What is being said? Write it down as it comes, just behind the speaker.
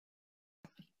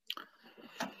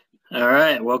All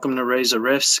right, welcome to Raise the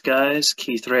Riffs, guys.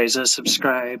 Keith Reza.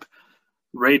 Subscribe,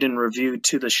 rate, and review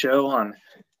to the show on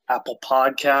Apple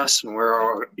Podcasts and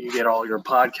where you get all your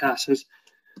podcasts.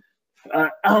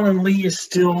 Alan Lee is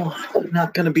still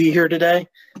not going to be here today.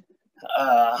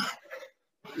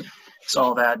 It's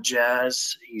all that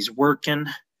jazz. He's working,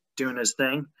 doing his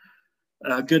thing.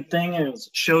 Good thing is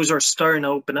shows are starting to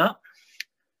open up.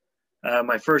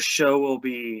 My first show will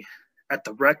be at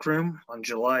the Rec Room on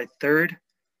July 3rd.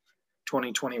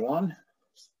 2021.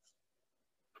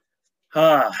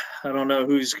 I don't know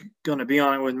who's going to be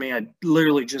on it with me. I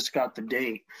literally just got the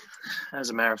date, as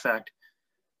a matter of fact,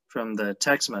 from the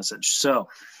text message. So,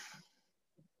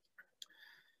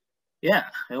 yeah,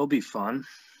 it'll be fun.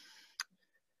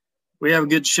 We have a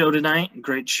good show tonight.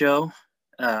 Great show.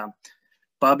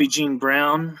 Bobbie Jean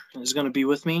Brown is going to be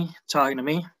with me, talking to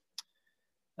me.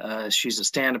 She's a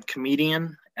stand-up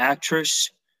comedian,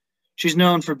 actress. She's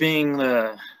known for being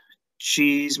the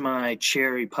She's My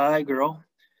Cherry Pie Girl.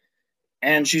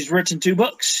 And she's written 2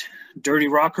 books, Dirty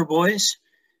Rocker Boys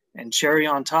and Cherry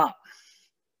on Top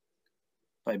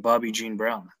by Bobbie Jean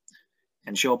Brown.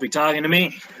 And she'll be talking to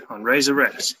me on Raise the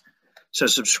Riffs. So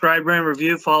subscribe, rate, and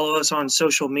review. Follow us on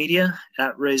social media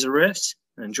at Raise the Riffs.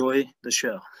 And enjoy the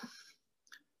show.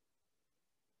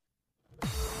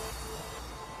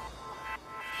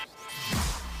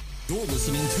 You're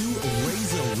listening to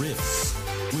Raise the Riffs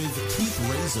with Keith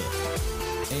Reza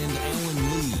and Alan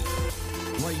Lee,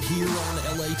 right here on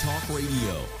LA Talk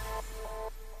Radio.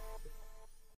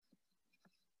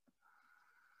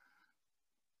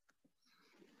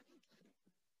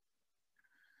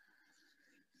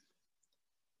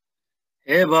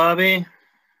 Hey, Bobbie.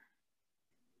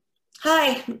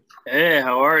 Hi. Hey,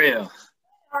 how are you?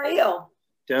 How are you?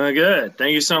 Doing good.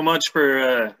 Thank you so much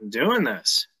for doing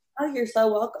this. Oh, you're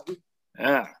so welcome.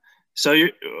 Yeah. So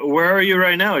where are you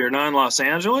right now? You're not in Los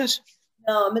Angeles?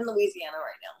 No, I'm in Louisiana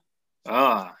right now.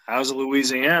 Ah, how's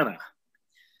Louisiana?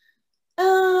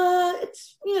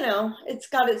 It's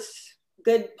got its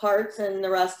good parts and the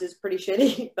rest is pretty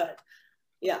shitty, but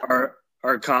yeah.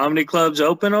 Are comedy clubs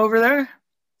open over there?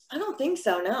 I don't think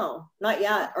so, no. Not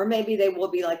yet. Or maybe they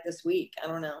will be like this week. I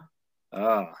don't know.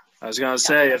 Oh, I was going to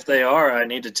say, if they are, I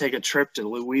need to take a trip to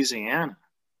Louisiana.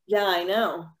 Yeah, I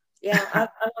know. Yeah, I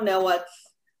don't know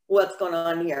what's going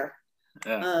on here.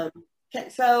 Yeah.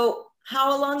 So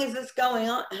how long is this going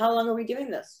on? How long are we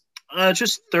doing this?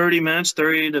 Just 30 minutes,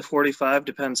 30 to 45,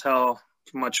 depends how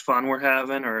much fun we're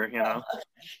having, or, if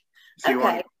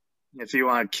you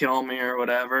want to kill me or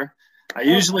whatever. I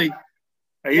usually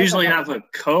have a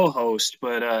co-host,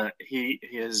 but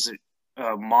his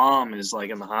mom is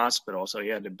like in the hospital, so he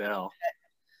had to bail.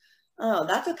 Oh,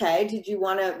 that's okay. Did you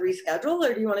want to reschedule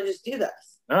or do you want to just do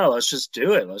this? No, let's just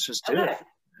do it. Let's just do it.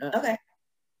 Yeah. Okay.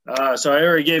 So I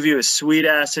already gave you a sweet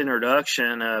ass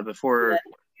introduction before.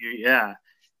 Yeah.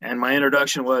 And my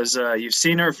introduction was you've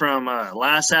seen her from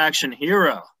Last Action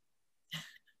Hero.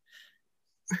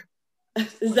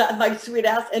 Is that my sweet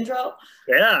ass intro?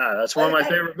 Yeah, that's one of my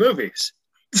favorite movies.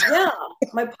 Yeah,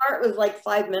 my part was like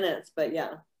 5 minutes, but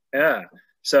yeah. Yeah.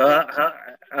 So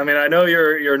I mean, I know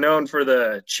you're known for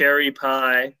the cherry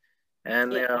pie,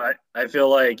 and I feel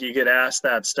like you get asked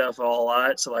that stuff a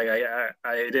lot. So like I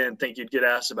didn't think you'd get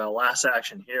asked about Last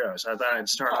Action Hero. So I thought I'd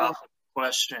start off with a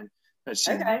question.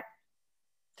 Okay.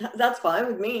 That's fine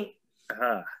with me.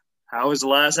 How was the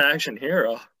Last Action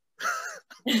Hero?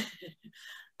 Good.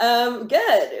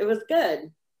 It was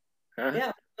good. Huh?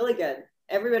 Yeah, really good.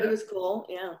 Everybody was cool.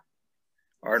 Yeah.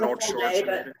 Arnold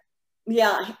Schwarzenegger.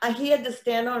 Yeah, he had to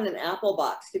stand on an apple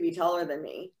box to be taller than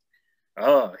me.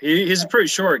 Oh, he's a pretty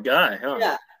short guy,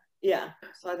 huh? Yeah.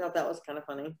 So I thought that was kind of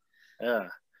funny. Yeah.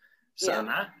 So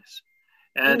nice.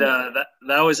 And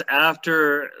that was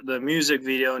after the music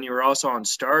video, and you were also on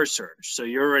Star Search, so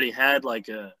you already had like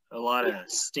a lot of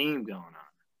steam going on.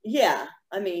 Yeah,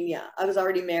 I mean, yeah, I was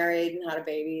already married and had a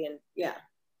baby, and yeah.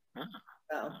 Oh.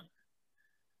 So.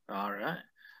 All right.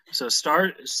 So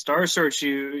Star Search,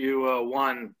 you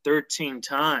won 13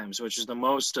 times, which is the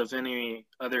most of any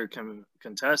other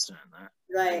contestant in that.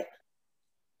 Right.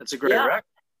 That's a great record.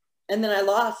 And then I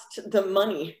lost the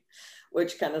money,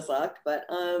 which kind of sucked, but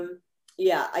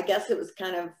yeah, I guess it was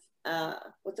kind of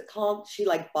what's it called? She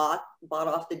like bought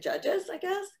off the judges, I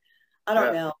guess. I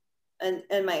don't know.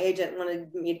 And my agent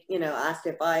wanted me, asked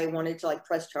if I wanted to like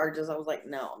press charges. I was like,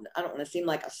 no, I don't want to seem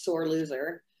like a sore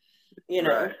loser,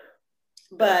 Right.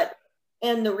 But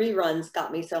and the reruns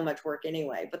got me so much work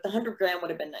anyway. But the $100,000 would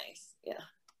have been nice. Yeah.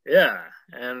 Yeah,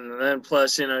 and then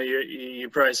plus, you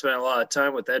probably spent a lot of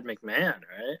time with Ed McMahon,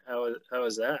 right? How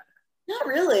was that? Not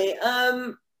really.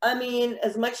 I mean,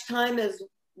 as much time as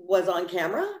was on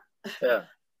camera. Yeah.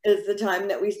 is the time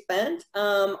that we spent.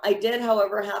 I did,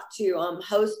 however, have to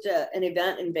host an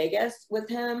event in Vegas with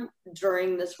him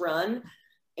during this run.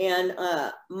 And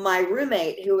my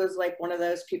roommate, who was like one of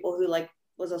those people who like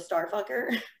was a star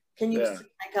fucker. Can you see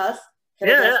my cuss?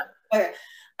 Yeah. Okay.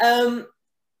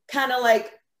 Kind of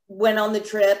like went on the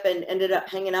trip and ended up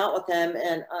hanging out with him.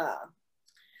 And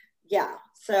yeah,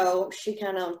 so she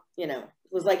kind of, you know,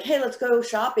 was like, hey, let's go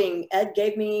shopping. Ed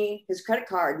gave me his credit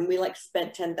card and we like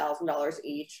spent $10,000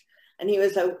 each. And he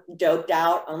was so doped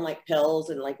out on like pills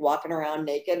and like walking around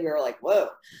naked. We were like, whoa.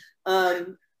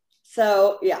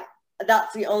 So yeah,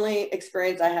 that's the only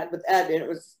experience I had with Ed, and it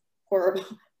was horrible,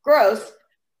 gross.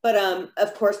 But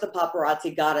of course the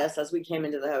paparazzi got us as we came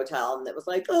into the hotel, and it was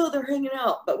like, oh, they're hanging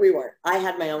out, but we weren't. I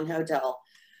had my own hotel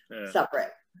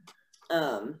separate.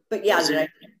 But yeah,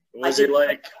 was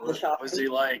he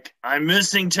like, I'm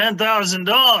missing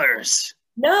 $10,000?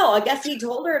 No, I guess he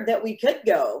told her that we could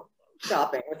go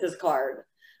shopping with his card.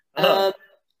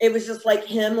 It was just like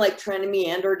him like trying to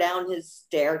meander down his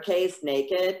staircase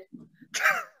naked.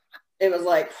 It was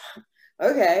like,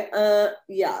 okay,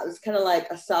 yeah, it was kind of like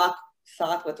a sock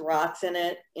with rocks in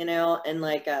it, you know, and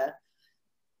like a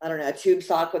tube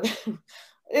sock with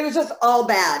it was just all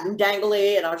bad and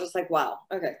dangly, and I was just like, wow,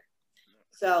 okay.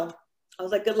 So I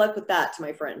was like, good luck with that to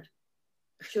my friend.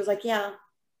 She was like, yeah.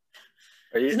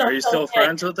 Are you still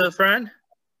friends with a friend?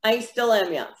 I still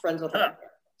am, yeah, friends with her.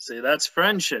 See, that's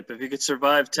friendship. If you could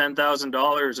survive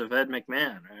 $10,000 of Ed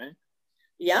McMahon, right?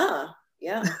 Yeah.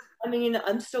 I mean,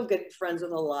 I'm still good friends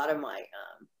with a lot of my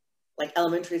like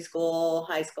elementary school,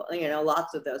 high school, you know,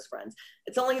 lots of those friends.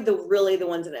 It's only the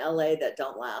ones in LA that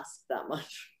don't last that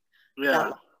much.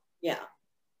 Yeah. Yeah.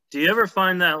 Do you ever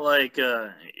find that like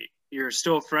you're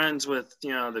still friends with,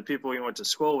 you know, the people you went to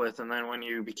school with, and then when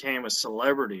you became a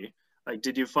celebrity, like,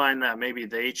 did you find that maybe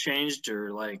they changed,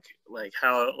 or like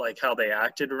how they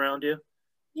acted around you?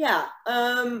 Yeah.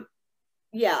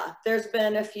 Yeah, there's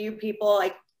been a few people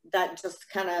like that just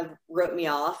kind of wrote me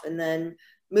off, and then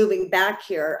moving back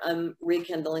here, I'm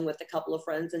rekindling with a couple of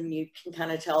friends, and you can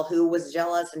kind of tell who was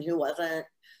jealous and who wasn't,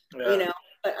 you know.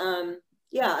 But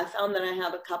yeah, I found that I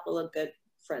have a couple of good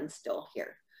friends still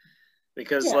here.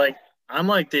 Because like I'm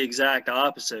like the exact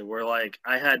opposite, where like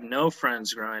I had no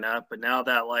friends growing up, but now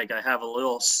that like I have a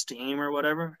little steam or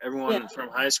whatever, everyone from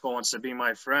high school wants to be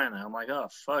my friend. And I'm like, oh,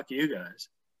 fuck you guys.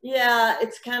 Yeah,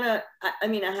 it's kind of, I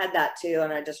mean, I had that too.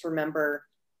 And I just remember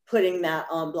putting that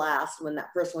on blast when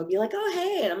that person would be like, oh,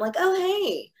 hey. And I'm like, oh,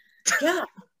 hey. Yeah.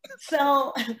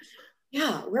 So,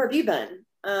 yeah, where have you been?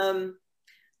 So,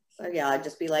 yeah, I'd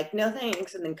just be like, no,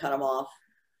 thanks. And then cut them off.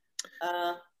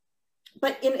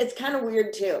 But it's kind of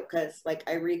weird too, because like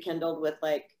I rekindled with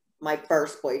like my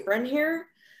first boyfriend here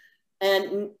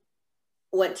and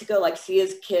went to go like see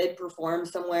his kid perform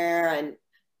somewhere, and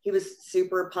he was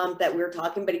super pumped that we were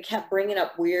talking, but he kept bringing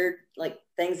up weird like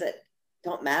things that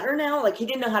don't matter now. Like he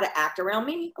didn't know how to act around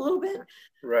me a little bit.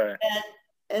 Right.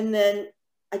 And then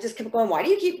I just kept going, why do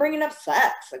you keep bringing up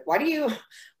sex? Like, why do you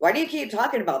keep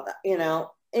talking about that? You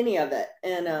know, any of it.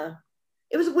 And,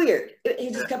 it was weird. He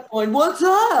just kept going, what's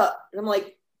up? And I'm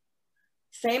like,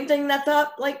 same thing that's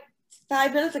up like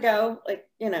 5 minutes ago. Like,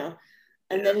 you know,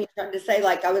 and then he tried to say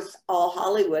like I was all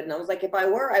Hollywood. And I was like, if I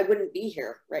were, I wouldn't be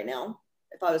here right now.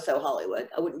 If I was so Hollywood,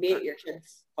 I wouldn't be at your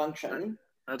kid's function.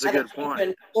 That's a good point.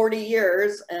 Been 40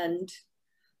 years. And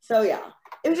so, yeah,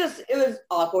 it was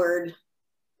awkward.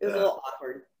 It was a little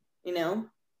awkward, you know?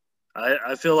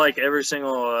 I feel like every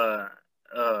single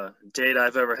date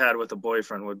I've ever had with a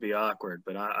boyfriend would be awkward,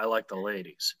 but I like the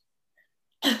ladies.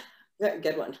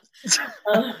 Good one.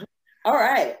 All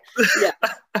right.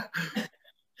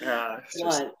 Yeah.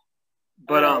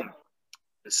 But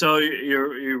so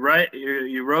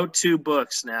you wrote 2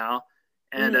 books now,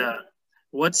 and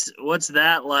what's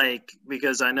that like?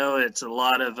 Because I know it's a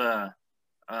lot of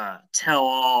tell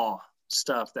all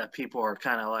stuff that people are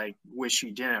kind of like wish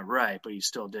you didn't write, but you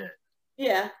still did.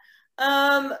 Yeah.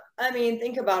 I mean,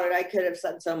 think about it. I could have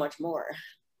said so much more.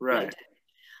 Right.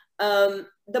 The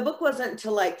book wasn't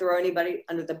to like throw anybody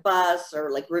under the bus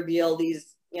or like reveal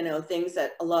these, you know, things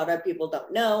that a lot of people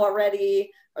don't know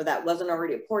already, or that wasn't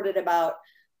already reported about.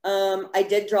 I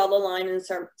did draw the line in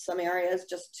some areas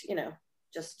just, you know,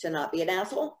 just to not be an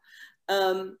asshole.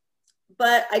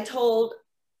 But I told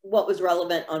what was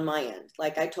relevant on my end.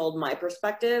 Like I told my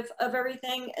perspective of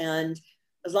everything, and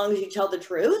as long as you tell the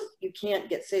truth, you can't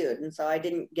get sued. And so I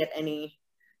didn't get any,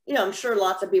 you know, I'm sure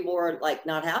lots of people were like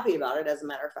not happy about it. As a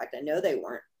matter of fact, I know they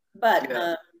weren't. But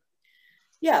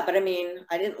but I mean,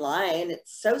 I didn't lie, and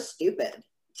it's so stupid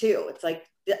too. It's like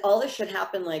all this shit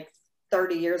happened like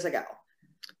 30 years ago,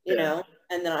 you know,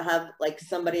 And then I have like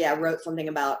somebody I wrote something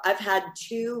about. I've had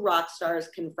 2 rock stars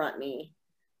confront me,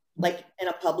 like in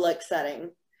a public setting.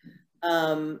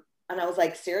 And I was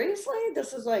like, seriously?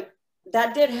 This is like,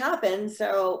 that did happen.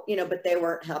 So, you know, but they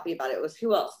weren't happy about it. It was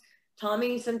who else?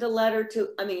 Tommy sent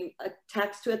a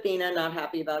text to Athena, not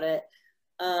happy about it.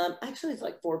 Actually, it's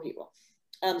like 4 people.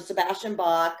 Sebastian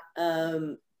Bach,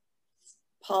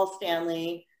 Paul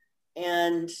Stanley,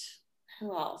 and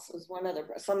who else? It was one other,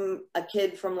 a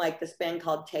kid from like this band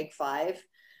called Take 5.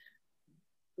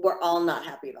 We're all not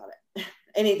happy about it.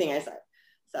 Anything I said.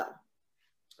 So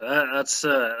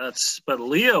but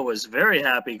Leo was very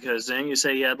happy because then you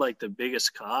say he had like the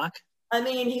biggest cock. I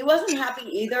mean, he wasn't happy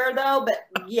either though, but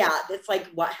yeah, it's like,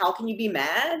 what, how can you be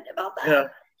mad about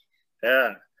that?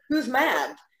 Yeah. Who's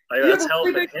mad? Like, that's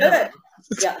helping him. Good.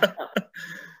 Yeah.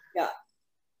 Yeah.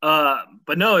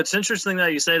 But no, it's interesting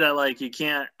that you say that, like, you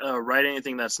can't write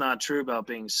anything that's not true about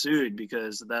being sued,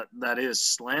 because that is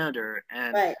slander.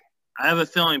 And right. I have a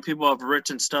feeling people have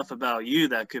written stuff about you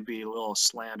that could be a little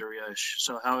slanderish.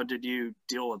 So how did you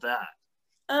deal with that?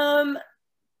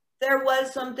 There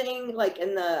was something like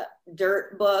in the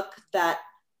Dirt book that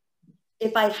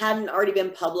if I hadn't already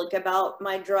been public about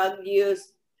my drug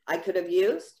use, I could have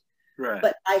used. Right.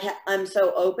 But I'm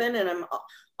so open and I'm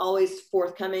always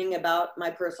forthcoming about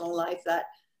my personal life that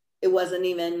it wasn't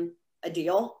even a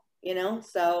deal, you know?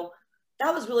 So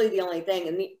that was really the only thing.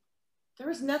 And there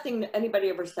was nothing that anybody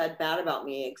ever said bad about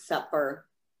me except for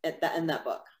in that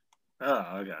book.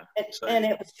 Oh, okay. And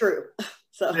it was true.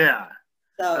 So yeah.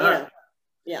 So you know,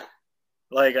 yeah.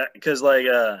 Like, because like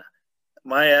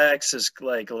my ex is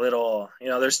like a little, you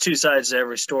know, there's 2 sides to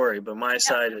every story, but my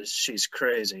side is she's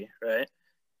crazy, right?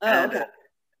 Oh, okay.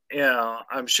 You know,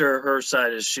 I'm sure her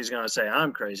side is she's going to say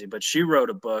I'm crazy, but she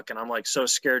wrote a book and I'm like so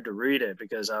scared to read it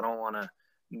because I don't want to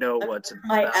know what's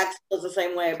my ex was the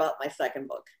same way about my second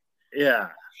book. Yeah.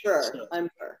 Sure. So.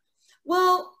 I'm sure.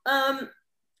 Well,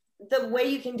 the way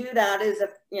you can do that is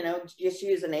if, you know, just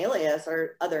use an alias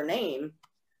or other name,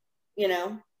 you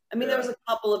know. I mean, there was a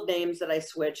couple of names that I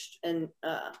switched in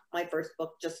my first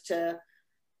book just to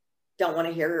don't want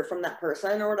to hear from that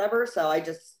person or whatever. So I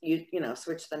just, you know,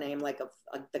 switched the name like of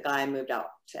the guy I moved out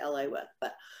to LA with.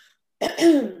 But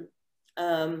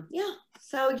yeah.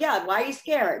 So yeah, why are you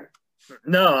scared?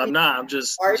 No, I'm not. I'm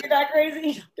just. Are you that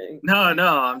crazy? No.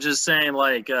 I'm just saying,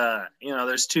 like, you know,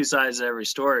 there's 2 sides to every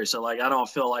story. So, like, I don't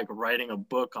feel like writing a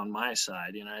book on my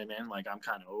side. You know what I mean? Like, I'm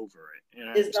kind of over it. You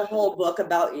know Is the whole book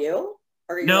about you?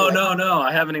 No.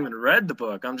 I haven't even read the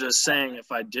book. I'm just saying,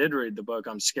 if I did read the book,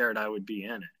 I'm scared I would be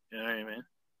in it. You know what I mean?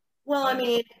 Well, I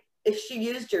mean, if she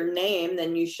used your name,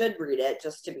 then you should read it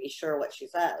just to be sure what she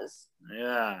says.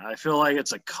 Yeah, I feel like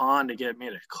it's a con to get me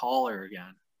to call her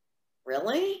again.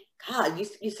 Really? God,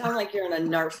 you sound like you're in a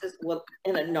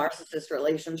narcissist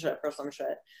relationship or some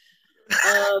shit.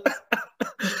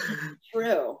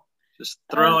 True. Just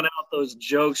throwing out those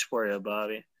jokes for you,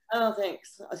 Bobbie. Oh,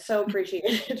 thanks. I so appreciate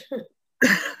it.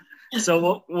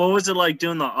 So what was it like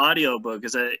doing the audiobook?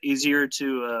 Is it easier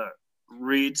to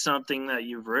read something that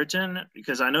you've written?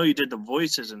 Because I know you did the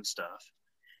voices and stuff.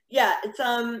 Yeah, it's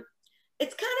kind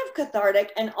of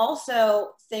cathartic, and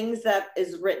also things that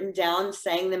is written down,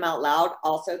 saying them out loud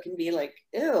also can be like,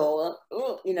 ew,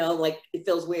 you know, like it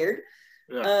feels weird.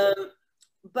 Yeah.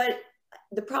 But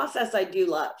the process I do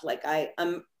love. Like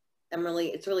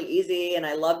it's really easy, and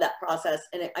I love that process,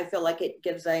 and I feel like it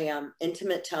gives a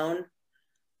intimate tone,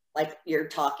 like you're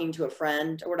talking to a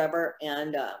friend or whatever,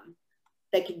 and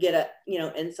they could get a, you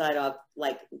know, insight of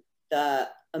like the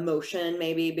emotion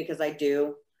maybe, because I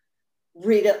do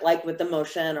read it like with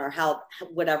emotion, or how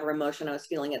whatever emotion I was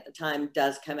feeling at the time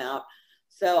does come out.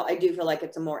 So I do feel like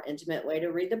it's a more intimate way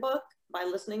to read the book by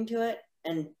listening to it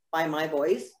and by my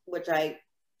voice, which I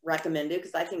recommended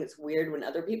because I think it's weird when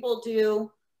other people do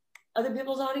other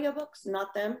people's audiobooks,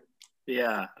 not them.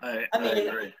 Yeah, I mean,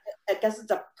 agree. I guess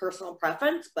it's a personal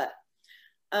preference, but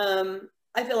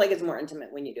I feel like it's more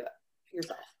intimate when you do it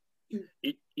yourself.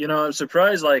 You know, I'm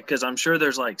surprised, like, because I'm sure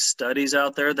there's like studies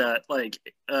out there that like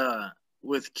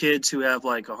with kids who have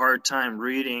like a hard time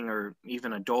reading, or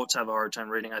even adults have a hard time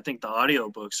reading, I think the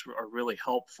audiobooks are really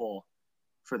helpful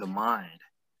for the mind.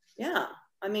 Yeah,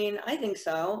 I mean, I think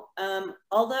so.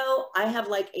 Although I have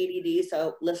like ADD,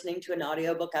 so listening to an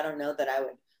audiobook, I don't know that I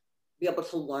would be able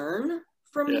to learn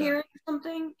from hearing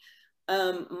something.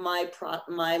 My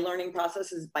learning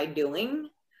process is by doing,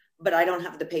 but I don't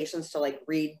have the patience to like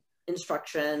read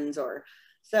instructions or.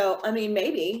 So, I mean,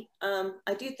 maybe.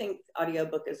 I do think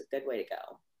audiobook is a good way to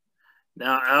go.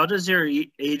 Now, how does your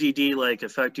ADD like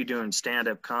affect you doing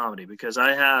stand-up comedy? Because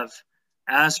I have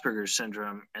Asperger's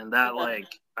syndrome, and that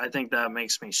I think that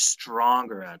makes me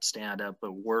stronger at stand-up,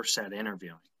 but worse at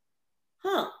interviewing.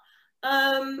 Huh.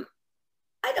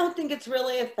 I don't think it's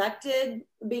really affected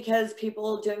because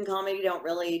people doing comedy don't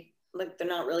really, like, they're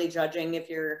not really judging if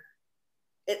you're,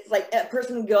 it's like a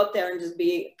person can go up there and just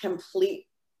be complete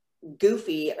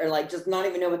goofy or like just not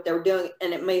even know what they're doing,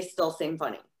 and it may still seem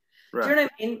funny. Right. Do you know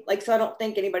what I mean? Like, so I don't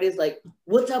think anybody's like,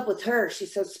 what's up with her?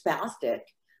 She's so spastic.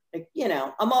 Like, you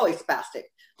know, I'm always spastic.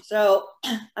 So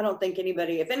I don't think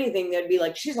anybody, if anything, they'd be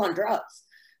like, she's on drugs,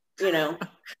 you know.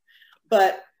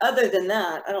 But other than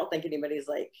that, I don't think anybody's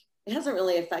like, it hasn't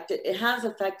really affected, it has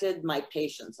affected my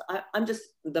patience. I'm just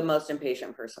the most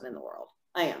impatient person in the world.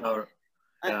 I am. Oh,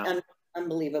 yeah.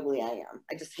 Unbelievably, I am.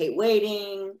 I just hate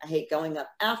waiting. I hate going up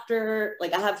after.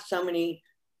 Like, I have so many,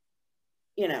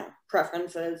 you know,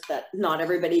 preferences that not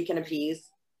everybody can appease.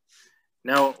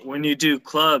 Now, when you do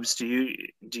clubs, do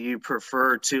you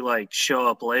prefer to like show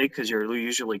up late because you're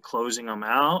usually closing them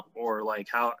out, or like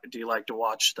how do you like to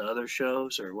watch the other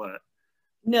shows, or what?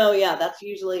 No, yeah, that's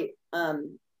usually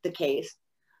the case.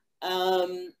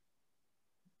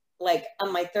 Like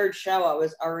on my third show, I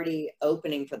was already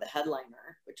opening for the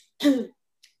headliner, which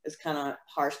is kind of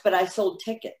harsh, but I sold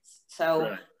tickets.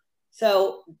 So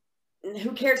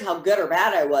who cares how good or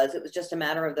bad I was? It was just a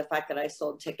matter of the fact that I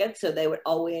sold tickets. So they would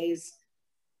always,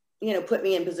 you know, put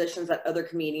me in positions that other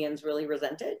comedians really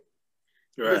resented.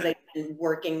 Right. Because they've been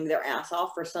working their ass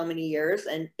off for so many years.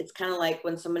 And it's kind of like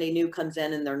when somebody new comes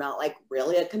in and they're not like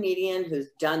really a comedian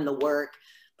who's done the work,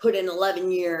 put in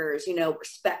 11 years, you know,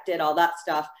 respected, all that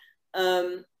stuff.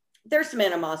 There's some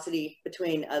animosity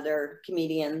between other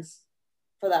comedians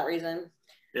for that reason.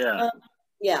 Yeah.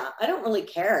 Yeah, I don't really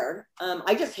care.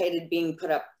 I just hated being put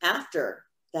up after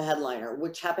the headliner,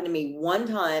 which happened to me one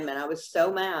time, and I was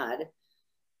so mad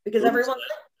because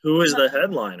Who was the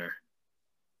headliner?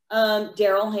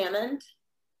 Daryl Hammond.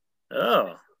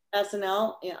 Oh.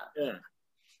 SNL. Yeah. Yeah.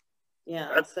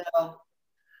 Yeah.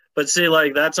 But see,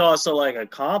 like, that's also like a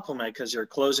compliment because you're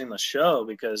closing the show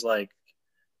because, like,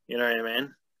 you know what I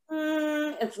mean?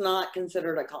 It's not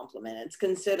considered a compliment. It's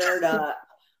considered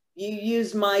you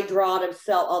use my draw to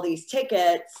sell all these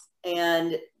tickets,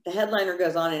 and the headliner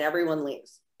goes on and everyone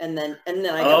leaves. And then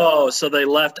I go. Oh, so they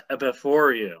left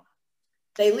before you.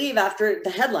 They leave after the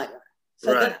headliner.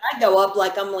 So then I go up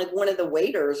like I'm like one of the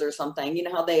waiters or something. You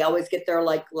know how they always get their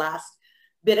like last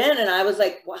bit in, and I was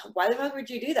like, why the fuck would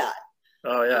you do that?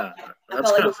 Oh yeah,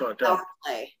 that's kind of fucked up.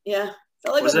 Yeah.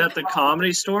 Was that the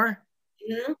Comedy Store?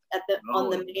 Mm-hmm. On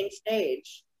the main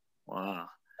stage. Wow.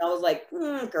 I was like,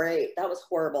 great. That was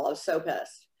horrible. I was so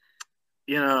pissed.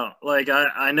 You know, like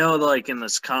I know, like in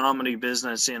this comedy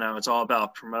business, you know, it's all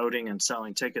about promoting and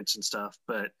selling tickets and stuff,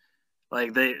 but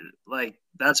like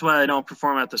that's why I don't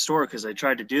perform at the store, because they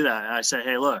tried to do that. And I said,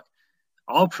 hey, look,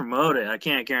 I'll promote it. I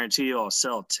can't guarantee you I'll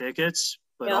sell tickets,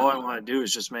 but all I want to do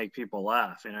is just make people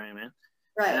laugh. You know what I mean?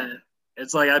 Right. And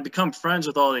it's like I become friends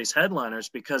with all these headliners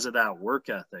because of that work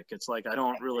ethic. It's like I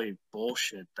don't really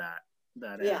bullshit that.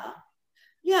 Yeah. End.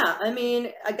 Yeah. I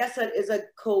mean, I guess that is a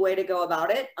cool way to go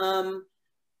about it.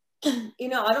 You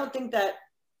know, I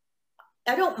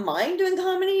don't mind doing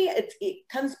comedy. It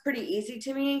comes pretty easy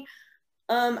to me.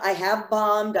 I have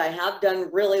bombed. I have done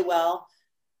really well.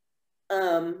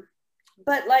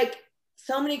 But like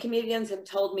so many comedians have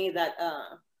told me that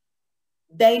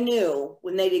they knew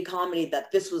when they did comedy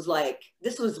that this was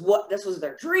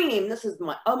their dream. This is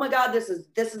oh my God, this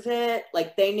is it.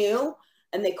 Like they knew,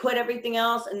 and they quit everything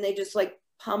else and they just like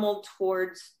pummeled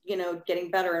towards, you know,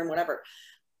 getting better and whatever.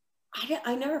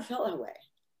 I never felt that way.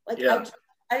 Like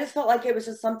I just felt like it was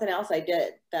just something else I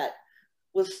did that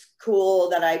was cool,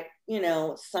 that I, you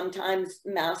know, sometimes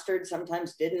mastered,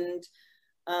 sometimes didn't,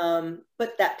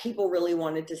 but that people really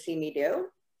wanted to see me do.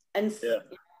 And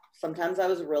sometimes I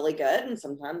was really good and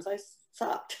sometimes I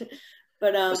sucked.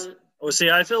 But well, see,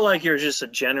 I feel like you're just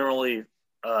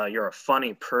you're a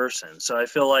funny person. So I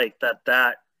feel like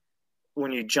that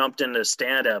when you jumped into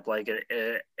stand-up, like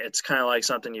it's kind of like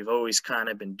something you've always kind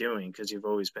of been doing because you've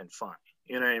always been funny.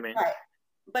 You know what I mean? Right.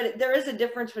 But there is a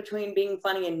difference between being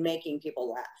funny and making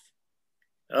people laugh.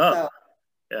 Oh,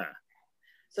 yeah.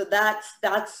 So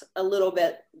that's a little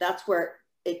bit, that's where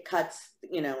it cuts,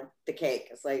 you know, the cake.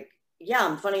 It's like, yeah,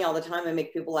 I'm funny all the time and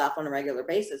make people laugh on a regular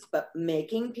basis, but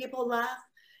making people laugh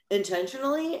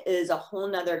intentionally is a whole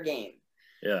nother game.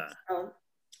 Yeah. So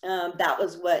that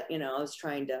was what, you know, I was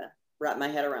trying to wrap my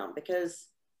head around, because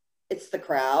it's the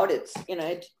crowd. It's, you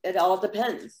know, it all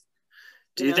depends.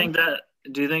 Do you think that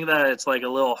it's like a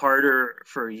little harder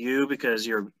for you because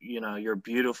you're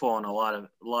beautiful, and a lot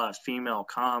of female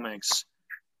comics,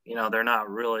 you know, they're not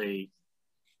really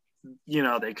you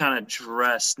know, they kind of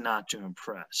dress not to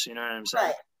impress. You know what I'm saying?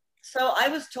 Right. So I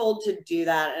was told to do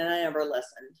that, and I never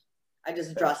listened. I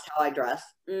just dressed how I dress.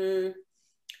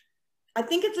 I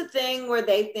think it's a thing where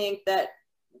they think that,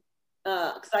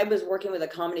 because I was working with a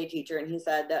comedy teacher, and he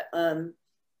said that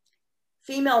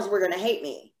females were going to hate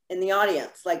me in the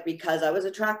audience, like because I was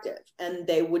attractive, and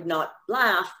they would not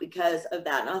laugh because of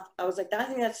that. And I was like, I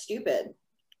think that's stupid.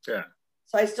 Yeah.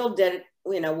 So I still did,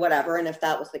 you know, whatever. And if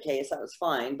that was the case, that was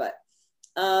fine. But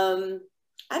I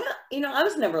don't, you know, I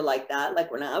was never like that.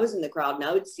 Like when I was in the crowd and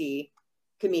I would see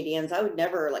comedians, I would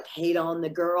never like hate on the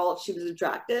girl if she was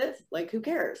attractive. Like, who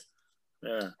cares?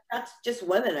 Yeah. That's just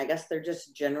women. I guess they're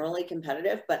just generally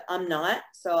competitive, but I'm not,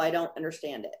 so I don't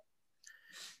understand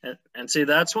it. And see,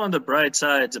 that's one of the bright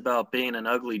sides about being an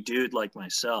ugly dude like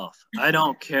myself. I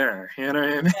don't care. You know what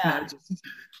I mean? Yeah.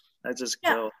 I just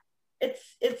Yeah. go.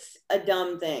 It's a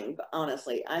dumb thing, but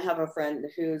honestly, I have a friend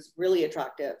who's really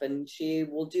attractive, and she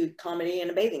will do comedy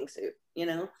in a bathing suit, you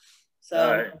know?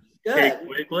 So good. Kate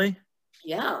Wigley?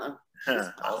 Yeah. She's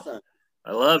awesome.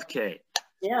 I love Kate.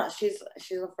 Yeah, she's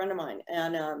a friend of mine,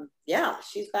 and yeah,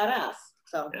 she's badass.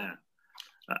 So yeah,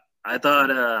 I thought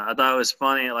it was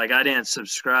funny. Like I didn't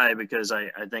subscribe because I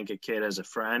think a kid has a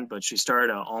friend, but she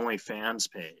started an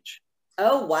OnlyFans page.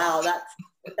 Oh wow,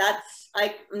 that's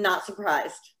I'm not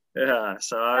surprised. Yeah,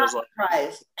 so I was like,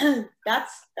 surprised.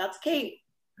 that's Kate.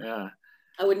 Yeah,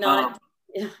 I would not.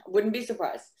 Yeah, wouldn't be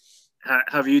surprised.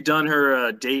 Have you done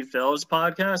her Date Fellas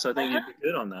podcast? I think you'd be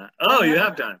good on that. Oh, you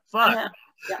have done. Fuck.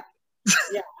 Yeah.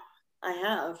 Yeah, I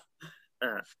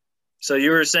have. So you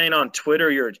were saying on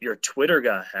Twitter, your Twitter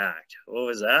got hacked. What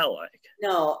was that like?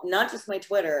 No, not just my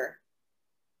Twitter.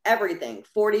 Everything.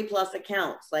 40 plus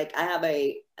accounts. Like I have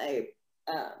a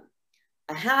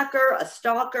hacker, a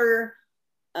stalker.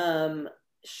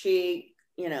 She,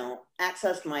 you know,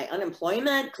 accessed my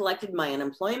unemployment, collected my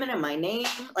unemployment and my name.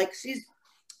 Like this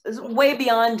is way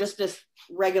beyond just this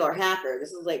regular hacker.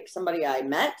 This is like somebody I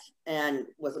met and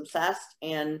was obsessed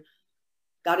and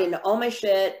got into all my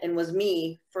shit and was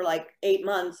me for like 8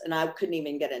 months, and I couldn't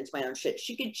even get into my own shit.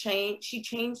 She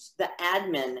changed the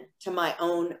admin to my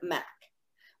own Mac.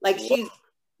 Like she's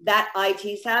that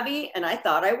IT savvy, and I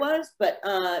thought I was, but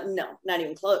no, not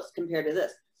even close compared to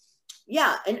this.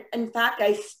 Yeah, and in fact,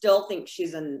 I still think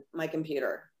she's in my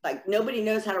computer. Like nobody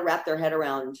knows how to wrap their head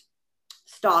around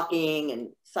stalking and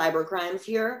cyber crimes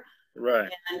here. Right.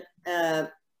 And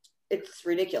it's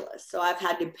ridiculous. So I've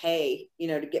had to pay, you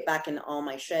know, to get back into all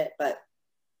my shit, but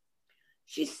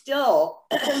she's still,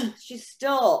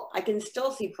 I can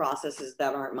still see processes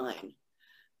that aren't mine.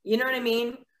 You know what I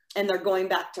mean? And they're going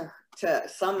back to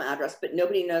some address, but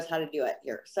nobody knows how to do it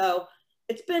here. So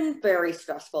it's been very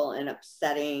stressful and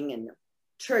upsetting and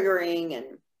triggering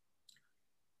and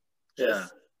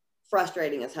just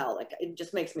frustrating as hell. Like it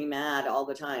just makes me mad all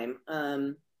the time.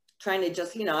 Trying to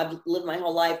just, you know, I've lived my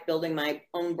whole life building my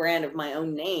own brand of my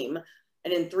own name.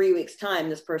 And in 3 weeks time,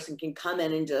 this person can come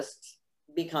in and just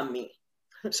become me.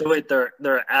 So wait,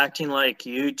 they're acting like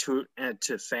you to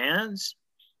fans?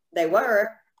 They were.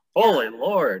 Holy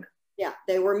Lord. Yeah,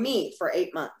 they were me for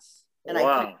 8 months. And I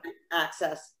couldn't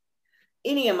access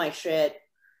any of my shit.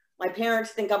 My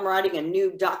parents think I'm writing a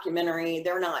new documentary.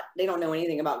 They don't know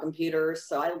anything about computers.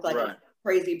 So I look like a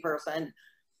crazy person.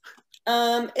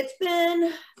 It's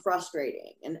been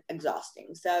frustrating and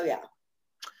exhausting. So yeah.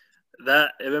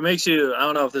 That if it makes you, I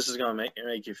don't know if this is gonna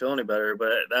make you feel any better,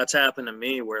 but that's happened to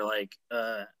me where like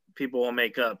people will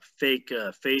make up fake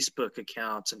Facebook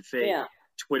accounts and fake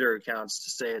Twitter accounts to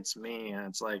say it's me, and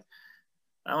it's like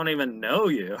I don't even know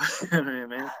you. You know what I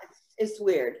mean? It's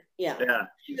weird. Yeah. Yeah.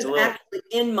 She was actually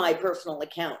in my personal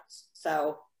accounts,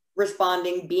 so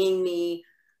responding, being me,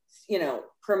 you know,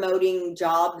 promoting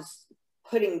jobs,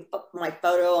 putting up my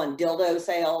photo on dildo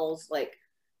sales, like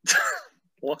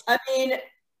what? I mean,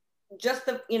 just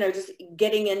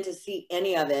getting in to see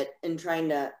any of it and trying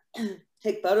to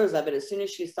take photos of it. As soon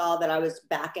as she saw that I was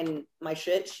back in my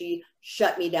shit, she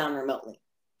shut me down remotely.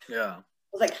 Yeah. I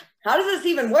was like, how does this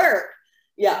even work?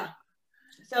 Yeah.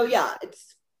 So yeah,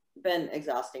 it's been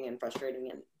exhausting and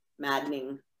frustrating and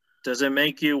maddening. Does it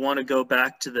make you want to go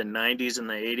back to the 90s and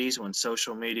the 80s when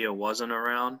social media wasn't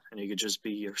around and you could just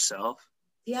be yourself?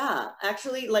 Yeah,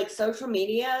 actually, like social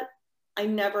media, I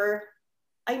never,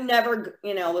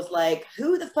 you know, was like,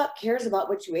 who the fuck cares about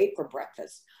what you ate for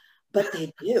breakfast? But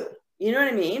they do. You know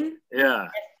what I mean? Yeah.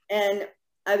 And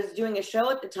I was doing a show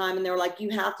at the time, and they were like,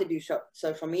 you have to do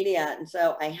social media. And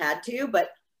so I had to, but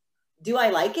do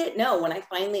I like it? No. When I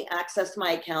finally accessed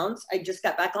my accounts, I just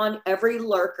got back on. Every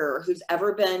lurker who's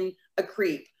ever been a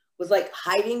creep was like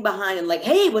hiding behind and like,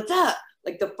 hey, what's up?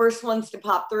 Like the first ones to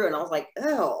pop through. And I was like,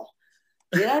 oh.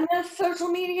 Did I miss social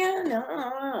media?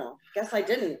 No, guess I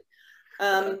didn't. You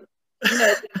know,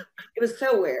 it was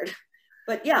so weird.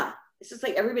 But yeah, it's just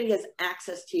like everybody has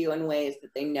access to you in ways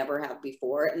that they never have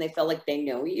before, and they feel like they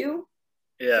know you.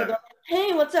 Yeah. So they're like,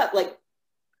 hey, what's up? Like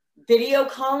video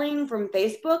calling from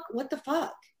Facebook? What the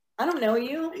fuck? I don't know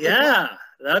you. Yeah,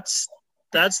 that's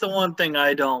the one thing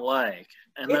I don't like.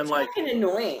 And It's then like fucking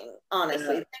annoying,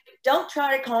 honestly. Yeah. Don't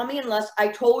try to call me unless I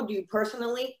told you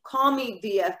personally. Call me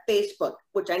via Facebook,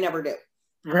 which I never do.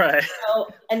 Right. So,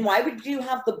 and why would you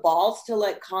have the balls to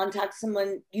like contact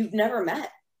someone you've never met?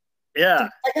 Yeah.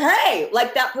 Like, hey,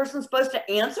 like that person's supposed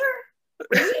to answer?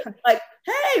 Really? Like,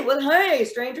 hey, well, hey,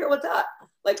 stranger, what's up?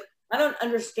 Like, I don't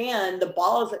understand the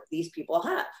balls that these people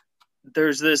have.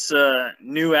 There's this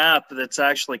new app that's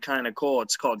actually kind of cool.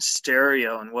 It's called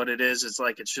Stereo, and what it is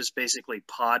like it's just basically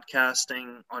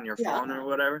podcasting on your phone or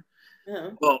whatever. Yeah.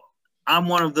 Well, I'm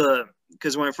one of the,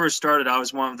 because when I first started, I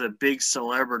was one of the big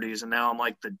celebrities, and now I'm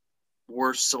like the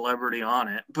worst celebrity on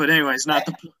it. But anyways, not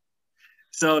the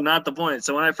point.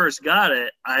 So when I first got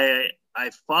it, I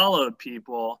followed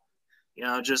people, you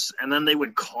know, just, and then they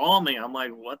would call me. I'm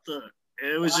like, what the?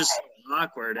 It was just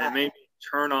awkward. It made me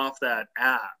turn off that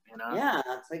app, you know? Yeah,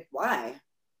 it's like, why?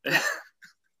 Yeah.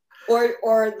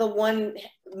 or the one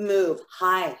move,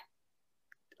 hi.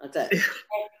 That's it.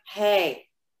 Hey.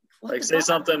 Like, say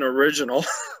something original.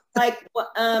 Like,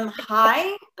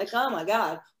 hi? Like, oh my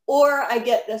God. Or I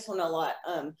get this one a lot.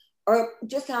 Or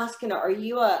just asking, are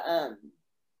you what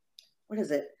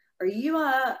is it? Are you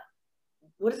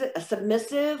what is it? A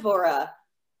submissive or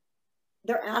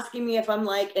they're asking me if I'm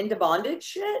like into bondage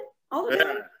shit all the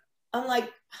time. I'm like,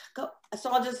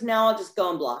 so I'll just go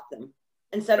and block them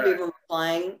instead of even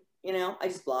replying. You know, I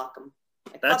just block them.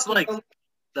 That's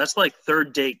like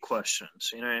third date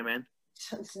questions. You know what I mean?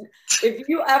 If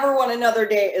you ever want another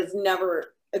date, is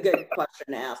never a good question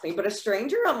to ask me. But a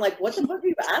stranger, I'm like, what the fuck are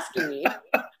you asking me?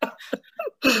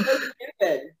 So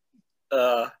stupid.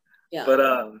 Yeah.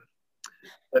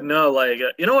 But no, like,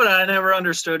 you know what I never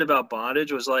understood about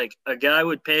bondage was like a guy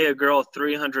would pay a girl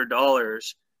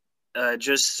 $300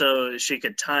 just so she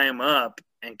could tie him up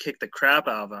and kick the crap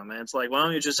out of him. And it's like, why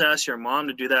don't you just ask your mom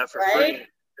to do that for free?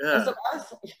 Yeah. So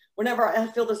whenever I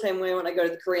feel the same way when I go to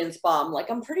the Korean spa, I'm like,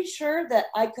 I'm pretty sure that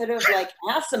I could have like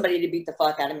asked somebody to beat the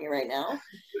fuck out of me right now.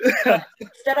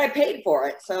 Instead, I paid for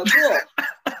it. So cool.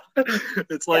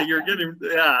 It's like you're getting,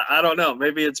 I don't know.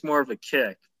 Maybe it's more of a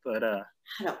kick, but I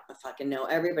don't fucking know.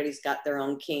 Everybody's got their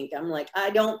own kink. I'm like,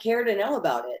 I don't care to know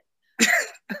about it.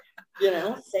 You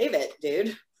know, save it,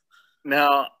 dude.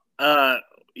 Now,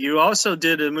 you also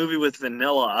did a movie with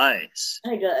Vanilla Ice.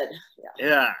 I did,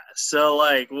 yeah. So,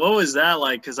 like, what was that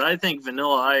like? Because I think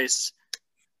Vanilla Ice,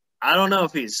 I don't know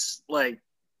if he's, like,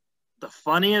 the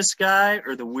funniest guy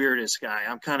or the weirdest guy.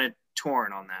 I'm kind of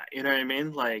torn on that. You know what I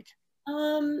mean? Like,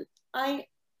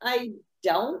 I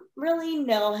don't really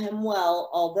know him well,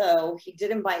 although he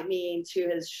did invite me to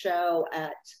his show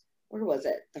at, where was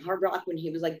it? The Hard Rock, when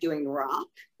he was, like, doing rock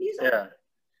music. Yeah.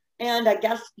 And I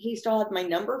guess he still had my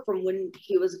number from when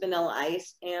he was Vanilla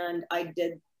Ice, and I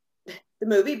did the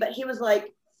movie, but he was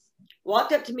like,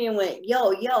 walked up to me and went,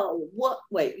 yo, what?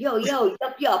 Wait, yo,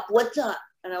 yup, what's up?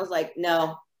 And I was like,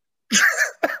 no.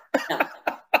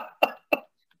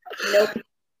 Nope.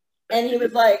 And he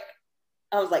was like,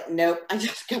 I was like, nope. I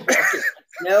just kept walking.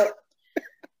 Nope.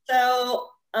 So,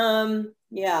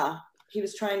 yeah, he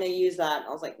was trying to use that. And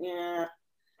I was like, yeah.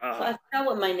 So I forgot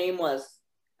what my name was.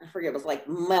 I forget, it was like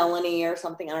Melanie or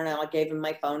something. I don't know. I gave him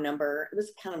my phone number. It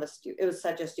was kind of it was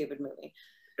such a stupid movie.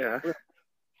 Yeah.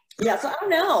 Yeah. So I don't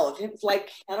know. It's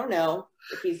like, I don't know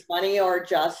if he's funny or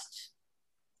just.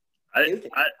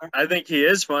 I think he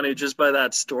is funny just by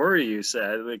that story you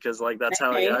said, because like that's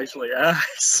how he actually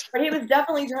acts. But he was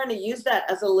definitely trying to use that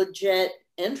as a legit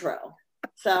intro.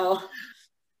 So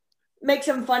makes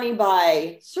him funny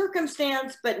by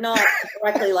circumstance, but not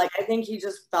directly. Like, I think he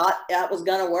just thought that was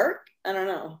going to work. I don't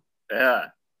know. Yeah.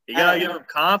 You got to give him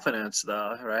confidence,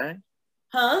 though, right?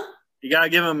 Huh? You got to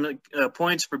give him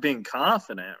points for being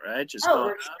confident, right? Just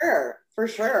for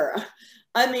sure.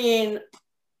 I mean,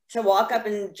 to walk up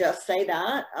and just say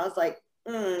that, I was like,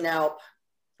 nope.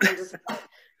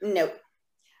 Nope.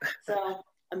 So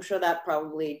I'm sure that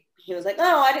probably, he was like,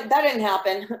 oh, that didn't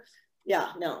happen. Yeah,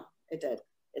 no, it did.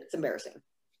 It's embarrassing.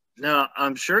 Now,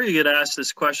 I'm sure you get asked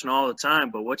this question all the time,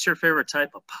 but what's your favorite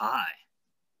type of pie?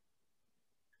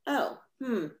 Oh,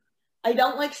 I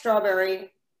don't like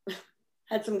strawberry.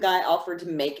 Had some guy offered to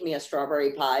make me a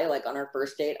strawberry pie, like on our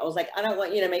first date. I was like, I don't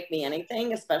want you to make me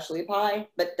anything, especially pie,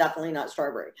 but definitely not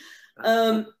strawberry.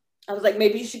 I was like,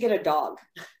 maybe you should get a dog.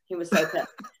 He was so pissed.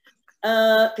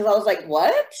 Because I was like,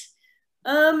 what?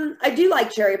 I do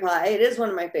like cherry pie. It is one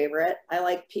of my favorite. I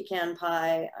like pecan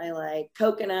pie. I like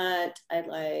coconut. I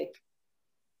like,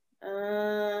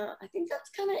 I think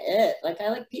that's kind of it. Like I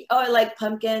like, I like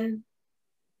pumpkin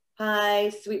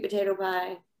pie, sweet potato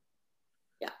pie.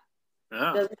 Yeah.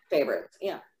 Yeah. Those are my favorites.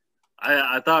 Yeah.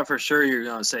 I thought for sure you were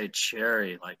going to say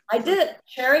cherry. Like I did.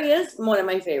 Cherry is one of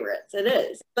my favorites. It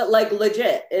is. But like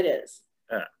legit, it is.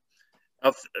 Yeah.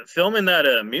 Filming that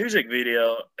music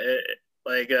video,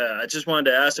 I just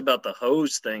wanted to ask about the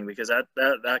hose thing because that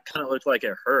kind of looked like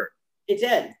it hurt. It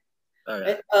did.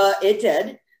 Okay. It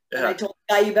did. Yeah. And I told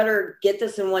the guy, you better get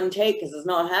this in one take because it's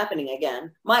not happening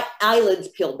again. My eyelids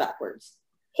peeled backwards.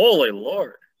 Holy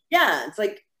Lord. Yeah, it's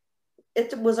like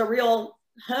it was a real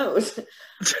hose.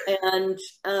 And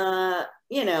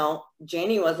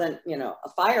Janie wasn't, a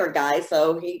fire guy,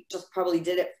 so he just probably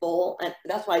did it full. And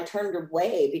that's why I turned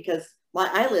away because my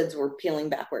eyelids were peeling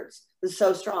backwards. It was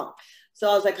so strong. So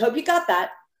I was like, hope you got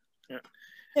that. Yeah.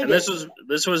 And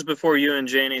this was before you and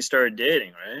Janie started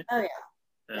dating, right? Oh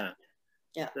yeah.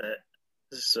 Yeah.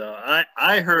 So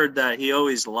I heard that he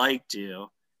always liked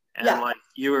you, and like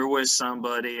you were with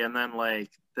somebody, and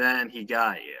then he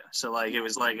got you. So like it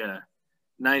was like a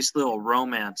nice little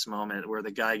romance moment where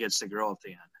the guy gets the girl at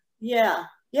the end. Yeah,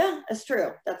 that's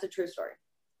true. That's a true story.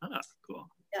 Oh, cool.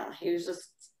 Yeah, he was just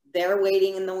there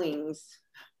waiting in the wings.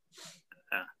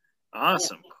 Yeah,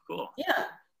 awesome, cool. Yeah.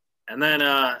 And then,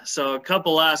 so a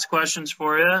couple last questions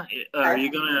for you. Are you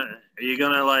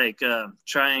gonna like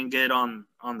try and get on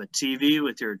the TV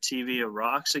with your TV of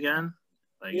Rocks again?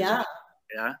 Like, yeah.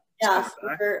 Yeah.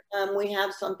 We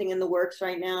have something in the works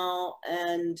right now,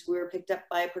 and we were picked up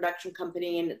by a production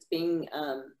company, and it's being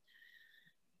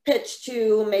pitched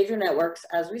to major networks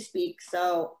as we speak.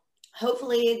 So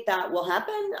hopefully that will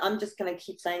happen. I'm just gonna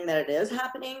keep saying that it is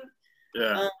happening.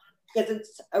 Yeah. Because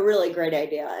it's a really great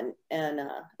idea, and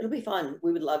it'll be fun.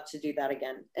 We would love to do that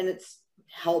again, and it's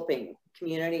helping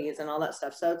communities and all that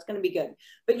stuff, so it's going to be good.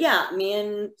 But yeah, me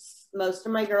and most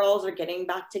of my girls are getting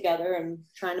back together and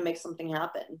trying to make something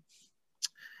happen.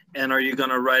 And are you going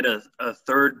to write a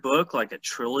third book, like a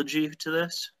trilogy to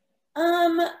this?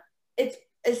 It's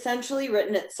essentially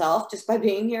written itself just by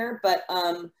being here, but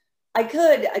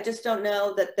I just don't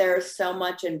know that there's so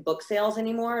much in book sales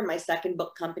anymore. And my second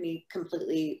book company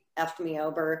completely effed me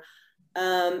over.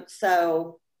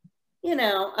 So, I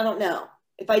don't know.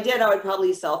 If I did, I would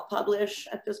probably self-publish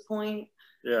at this point.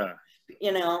 Yeah.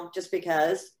 Just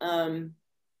because, not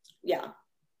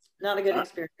a good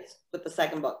experience with the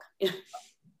second book.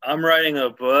 I'm writing a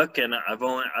book, and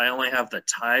I only have the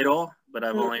title, but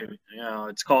I've only,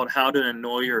 it's called How to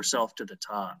Annoy Yourself to the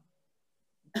Top.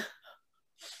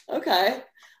 Okay.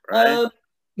 Right?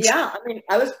 I mean,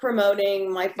 I was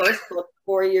promoting my first book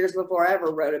 4 years before I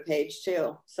ever wrote a page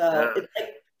too. So it's like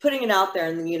putting it out there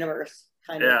in the universe,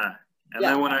 kind of. Yeah. And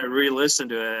then when I re-listen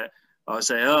to it, I'll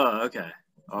say, oh, okay.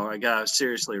 Oh, I got to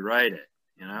seriously write it,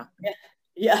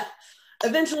 Yeah.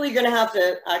 Eventually you're going to have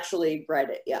to actually write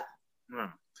it. Yeah.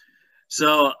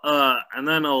 So, and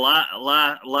then a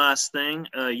last thing,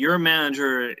 your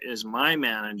manager is my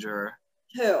manager.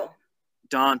 Who?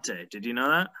 Dante. Did you know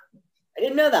that? I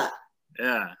didn't know that.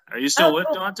 Yeah. Are you still with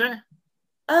Dante?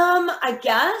 I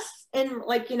guess. And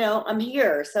I'm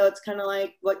here. So it's kind of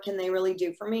like, what can they really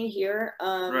do for me here?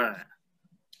 Right.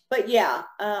 But yeah,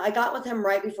 I got with him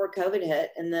right before COVID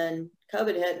hit, and then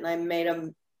COVID hit and I made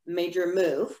a major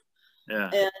move. Yeah.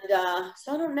 And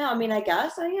so I don't know. I mean, I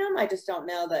guess I am. I just don't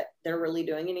know that they're really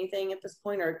doing anything at this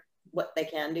point or what they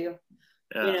can do.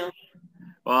 Yeah.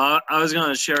 Well, I was going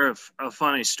to share a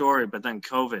funny story, but then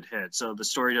COVID hit, so the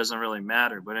story doesn't really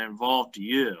matter, but it involved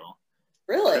you.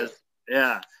 Really?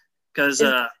 Yeah. Because it's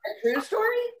a true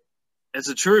story? It's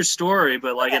a true story,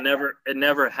 but it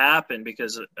never happened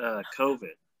because of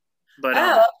COVID. But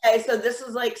okay. So this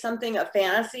is like a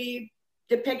fantasy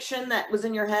depiction that was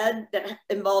in your head that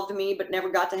involved me but never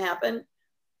got to happen?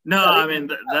 No, I mean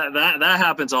that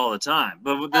happens all the time.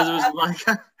 But this was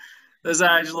this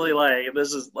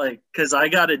is because I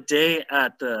got a date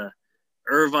at the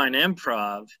Irvine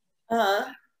Improv,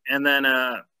 and then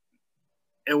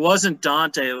it wasn't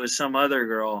Dante, it was some other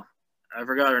girl. I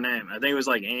forgot her name. I think it was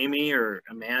like Amy or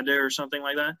Amanda or something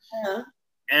like that.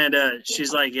 And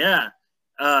she's like,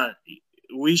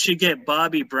 we should get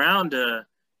Bobbie Brown to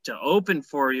open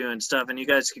for you and stuff, and you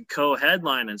guys could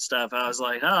co-headline and stuff. I was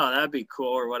like, oh, that'd be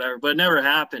cool or whatever, but it never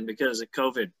happened because of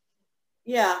COVID.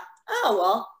 Yeah. Oh,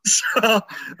 well. So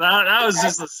that was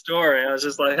just a story. I was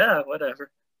just like, yeah,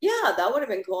 whatever. Yeah, that would have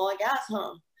been cool, I guess,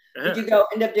 huh? Yeah. Did you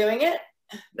end up doing it?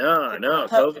 No,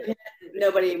 COVID.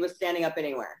 Nobody was standing up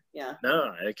anywhere. Yeah.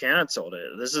 No, it canceled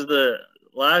it.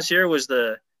 Last year was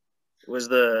was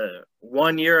the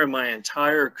 1 year of my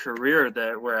entire career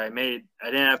where I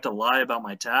didn't have to lie about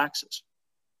my taxes.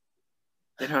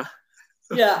 You know?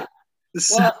 Yeah.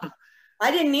 So, Well,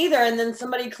 I didn't either. And then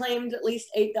somebody claimed at least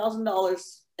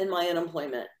 $8,000 in my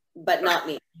unemployment, but not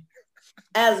me.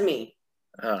 As me.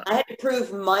 I had to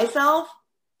prove myself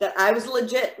that I was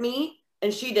legit me,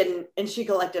 and she didn't, and she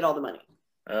collected all the money.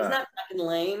 Isn't that fucking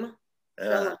lame?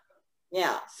 So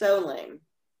lame.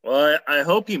 Well, I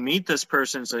hope you meet this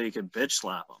person so you can bitch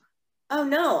slap them. Oh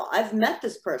no, I've met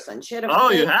this person. She had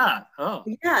you have? Oh.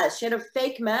 Yeah, she had a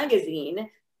fake magazine,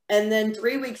 and then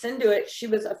 3 weeks into it, she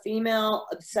was a female,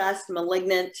 obsessed,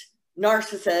 malignant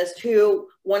narcissist who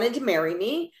wanted to marry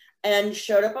me and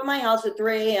showed up at my house at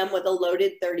 3 a.m. with a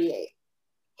loaded 38.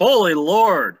 Holy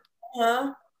Lord.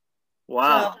 Wow.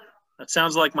 That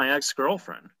sounds like my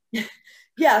ex-girlfriend.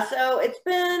 Yeah, so it's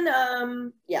been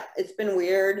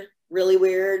weird, really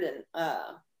weird, and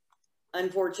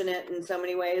unfortunate in so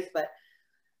many ways, but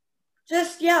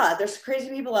there's crazy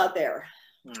people out there.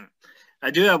 I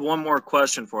do have one more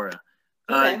question for you.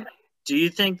 Okay. Do you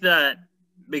think that,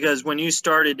 because when you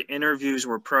started, interviews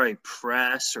were probably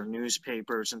press or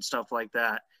newspapers and stuff like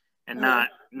that, and not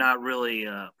really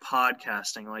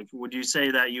podcasting, like, would you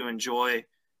say that you enjoy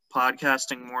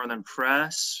podcasting more than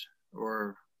press,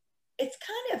 or? It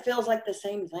kind of feels like the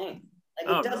same thing.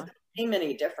 Like, it doesn't seem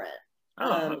any different.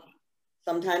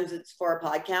 Sometimes it's for a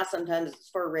podcast, sometimes it's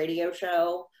for a radio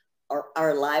show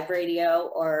or live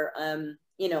radio, or a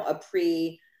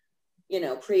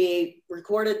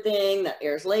pre-recorded thing that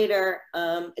airs later.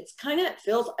 It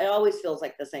always feels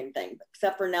like the same thing,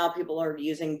 except for now people are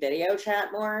using video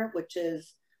chat more, which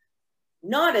is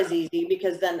not as easy,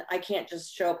 because then I can't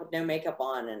just show up with no makeup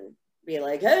on and be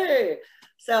like, hey.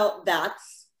 So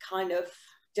that's kind of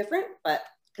different, but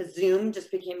because Zoom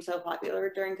just became so popular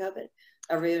during COVID,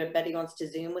 everybody wants to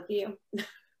Zoom with you.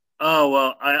 Oh,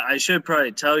 well, I should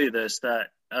probably tell you this, that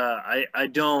I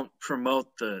don't promote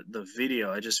the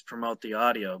video. I just promote the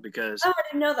audio, because... Oh, I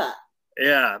didn't know that.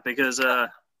 Yeah, because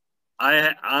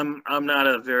I'm not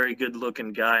a very good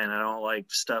looking guy, and I don't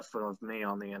like stuff of me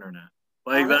on the internet.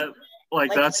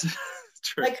 That's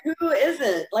true. Like, who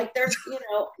isn't? Like, there's,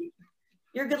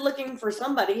 you're good looking for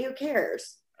somebody. Who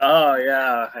cares? Oh,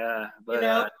 yeah.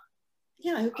 But,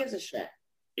 who gives a shit?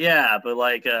 Yeah, but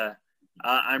like,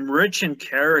 I'm rich in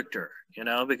character,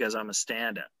 because I'm a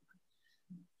stand-up.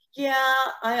 Yeah,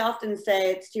 I often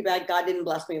say it's too bad God didn't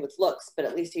bless me with looks, but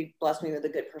at least he blessed me with a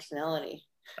good personality.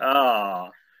 Oh,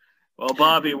 well,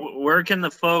 Bobbie, where can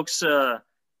the folks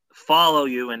follow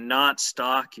you and not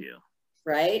stalk you?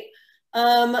 Right.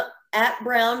 At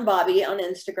Brown Bobbie on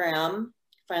Instagram.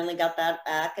 Finally got that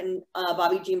back. And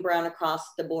Bobbie Jean Brown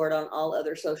across the board on all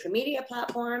other social media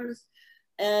platforms.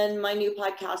 And my new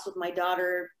podcast with my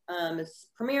daughter is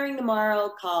premiering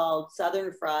tomorrow, called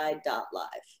southernfried.live.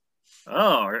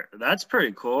 Oh, that's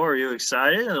pretty cool. Are you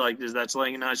excited? Like, that's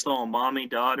like a nice little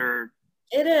mommy-daughter?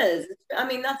 It is. I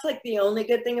mean, that's like the only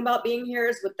good thing about being here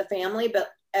is with the family, but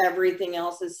everything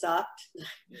else has sucked.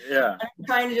 Yeah. I'm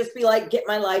trying to just be like, get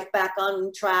my life back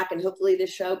on track, and hopefully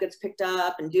this show gets picked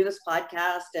up, and do this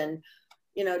podcast, and,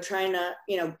 trying to,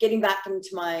 getting back into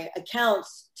my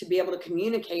accounts to be able to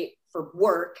communicate for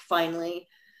work finally.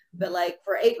 But like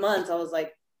for 8 months, I was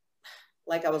like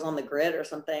I was on the grid or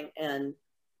something. And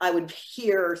I would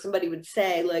hear somebody would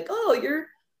say like, oh, your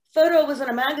photo was in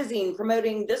a magazine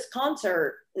promoting this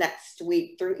concert next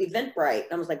week through Eventbrite.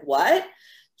 And I was like, what?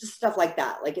 Just stuff like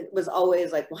that. Like, it was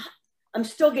always like, what? I'm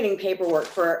still getting paperwork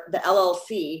for the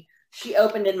LLC she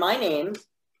opened in my name.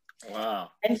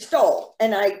 Wow. And stole.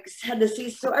 And I had to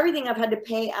cease. So everything I've had to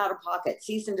pay out of pocket,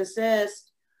 cease and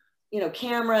desist,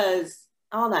 cameras,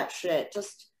 all that shit.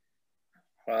 Just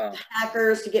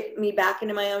hackers to get me back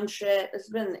into my own shit. It's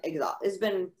been It's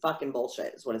been fucking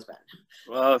bullshit is what it's been.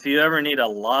 Well, if you ever need a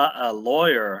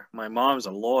lawyer, my mom's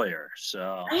a lawyer,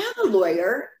 so. I have a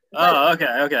lawyer. Oh, okay.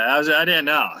 I didn't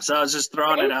know, so I was just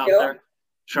throwing it out there.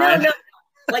 No.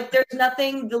 Like, there's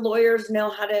nothing the lawyers know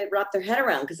how to wrap their head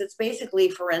around, because it's basically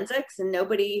forensics, and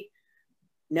nobody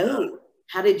knows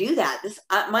how to do that.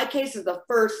 My case is the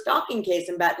first stalking case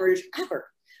in Baton Rouge ever.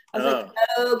 I was like,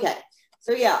 okay.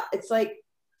 So yeah, it's like,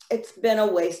 it's been a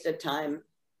waste of time,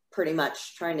 pretty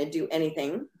much, trying to do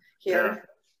anything here.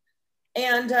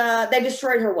 Yeah. And they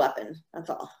destroyed her weapon. That's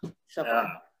all. So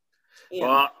far.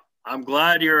 Well, I'm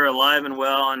glad you're alive and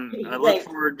well, and I look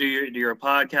forward to your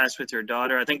podcast with your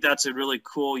daughter. I think that's a really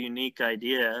cool, unique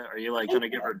idea. Are you like going to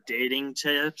give her dating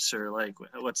tips, or like,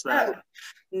 what's that?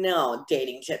 No,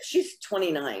 dating tips. She's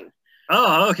 29.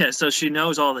 Oh, okay. So she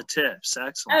knows all the tips.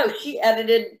 Excellent. Oh, she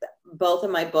edited both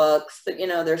of my books.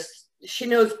 She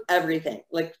knows everything,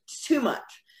 like, too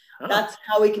much. That's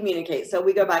how we communicate. So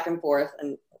we go back and forth,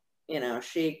 and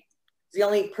she's the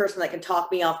only person that can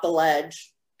talk me off the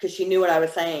ledge because she knew what I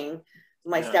was saying.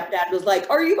 My stepdad was like,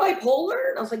 "Are you bipolar?"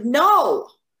 And I was like, "No,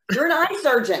 you're an eye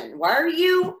surgeon. Why are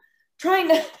you trying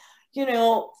to,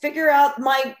 figure out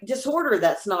my disorder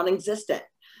that's non-existent?"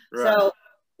 Right. So,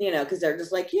 because they're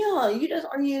just like, "Yeah,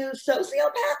 are you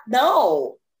sociopath?"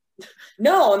 No,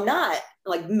 I'm not.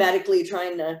 Like medically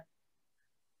trying to,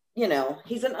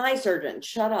 he's an eye surgeon.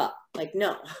 Shut up. Like,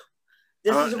 no,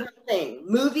 this is a real thing.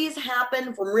 Movies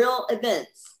happen from real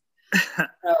events.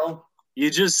 So you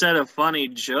just said a funny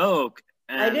joke.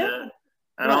 And, I do.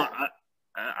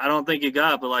 I don't think you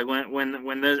got it, but like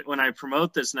when I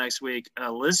promote this next week,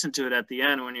 listen to it at the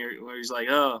end where he's like,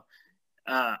 "Oh,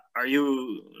 are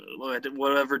you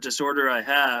whatever disorder I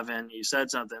have?" And you said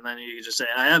something, then you just say,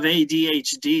 "I have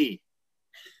ADHD."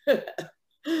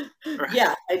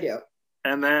 Yeah, I do.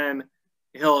 And then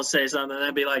he'll say something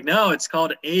and be like, "No, it's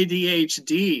called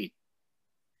ADHD."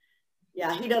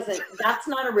 Yeah, he doesn't. That's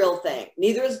not a real thing.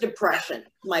 Neither is depression.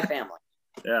 My family.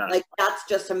 Yeah. Like that's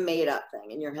just a made up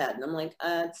thing in your head. And I'm like,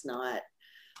 it's not.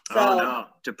 So, oh no,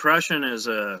 depression is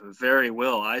very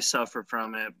real. I suffer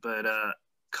from it, but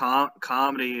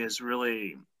comedy is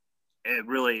really,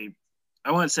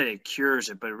 I wouldn't say it cures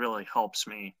it, but it really helps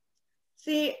me.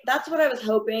 See, that's what I was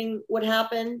hoping would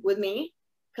happen with me,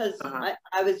 because I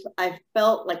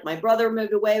felt like my brother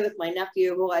moved away with my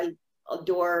nephew, who I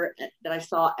adore, that I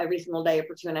saw every single day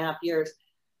for 2.5 years.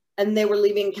 And they were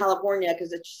leaving California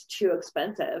because it's just too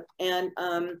expensive. And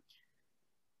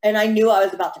I knew I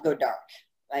was about to go dark.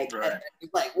 Like, right.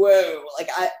 Like, whoa. Like,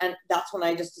 and that's when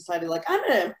I just decided, like,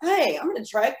 I'm gonna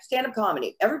try stand-up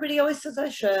comedy. Everybody always says I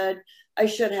should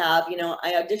have,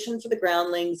 I auditioned for the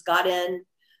Groundlings, got in.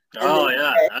 Oh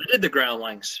yeah, I did the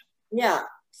Groundlings. Yeah.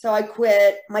 So I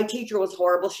quit. My teacher was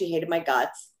horrible. She hated my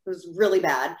guts. It was really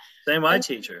bad. Same my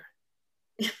teacher.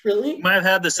 Really? You might have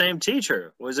had the same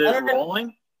teacher. Was it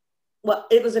Rolling? Well,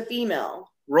 it was a female.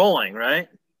 Rolling, right?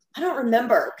 I don't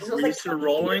remember because it was Lisa like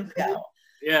Rolling.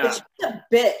 Yeah. But she's a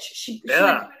bitch. She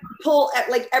would pull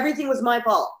like everything was my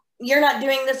fault. You're not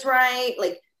doing this right.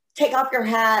 Like, take off your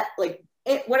hat. Like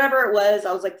whatever it was.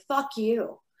 I was like, fuck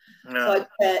you. No. So I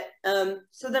quit.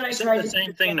 So then I tried the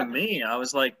same thing to me. I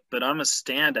was like, but I'm a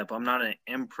stand-up. I'm not an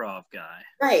improv guy.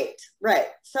 Right.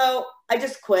 So I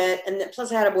just quit. And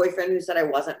plus I had a boyfriend who said I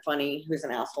wasn't funny, who's an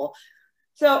asshole.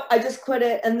 So I just quit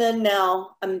it. And then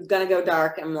now I'm going to go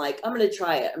dark. I'm like, I'm going to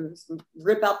try it. I'm just gonna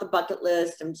rip out the bucket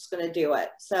list. I'm just going to do it.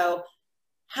 So,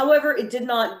 however, it did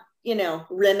not,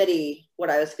 remedy what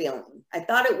I was feeling. I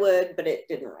thought it would, but it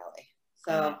didn't really.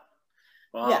 So,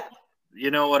 yeah.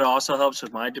 You know what also helps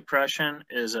with my depression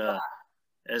is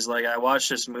like I watched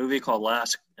this movie called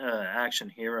Last Action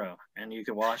Hero, and you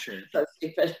can watch it. So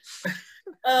stupid.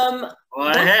 Well,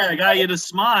 hey, I got you to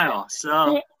smile.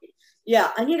 So.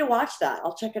 Yeah, I need to watch that.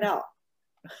 I'll check it out.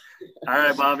 All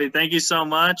right, Bobbie. Thank you so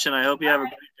much, and I hope you have a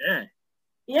great day.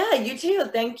 Yeah, you too.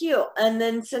 Thank you. And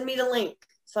then send me the link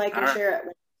so I can share it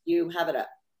when you have it up.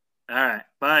 All right.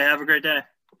 Bye. Have a great day.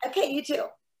 Okay, you too.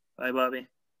 Bye, Bobbie.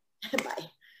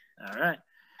 Bye. All right.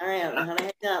 All right. I'm going to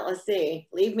hang out. Let's see.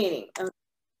 Leave meeting. All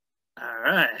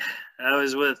right. I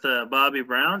was with Bobbie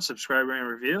Brown. Subscribe, rate, and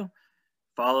review.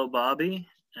 Follow Bobbie.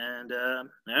 And all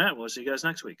right. We'll see you guys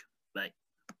next week. Bye.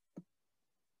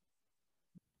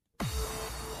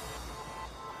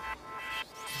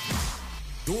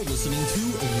 You're listening to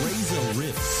Reza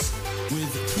Riffs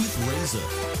with Keith Reza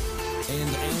and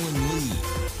Alan Lee,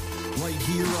 right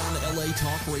here on LA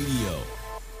Talk Radio.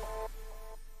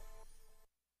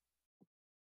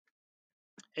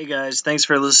 Hey guys, thanks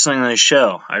for listening to the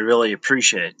show. I really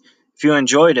appreciate it. If you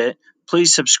enjoyed it,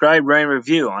 please subscribe, rate, and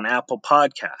review on Apple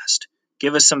Podcast.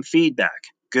 Give us some feedback.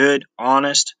 Good,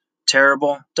 honest,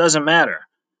 terrible, doesn't matter.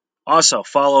 Also,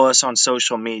 follow us on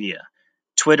social media.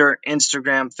 Twitter,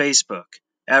 Instagram, Facebook,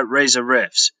 at Reza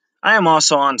Riffs. I am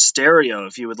also on Stereo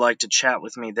if you would like to chat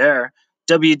with me there.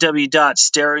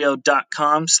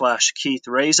 www.stereo.com/Keith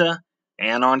Reza.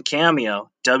 And on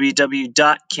Cameo,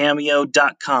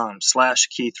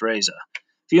 www.cameo.com/Keith Reza.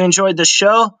 If you enjoyed the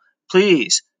show,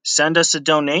 please send us a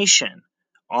donation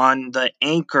on the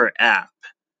Anchor app.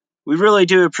 We really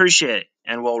do appreciate it,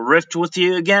 and we'll riff with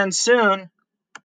you again soon.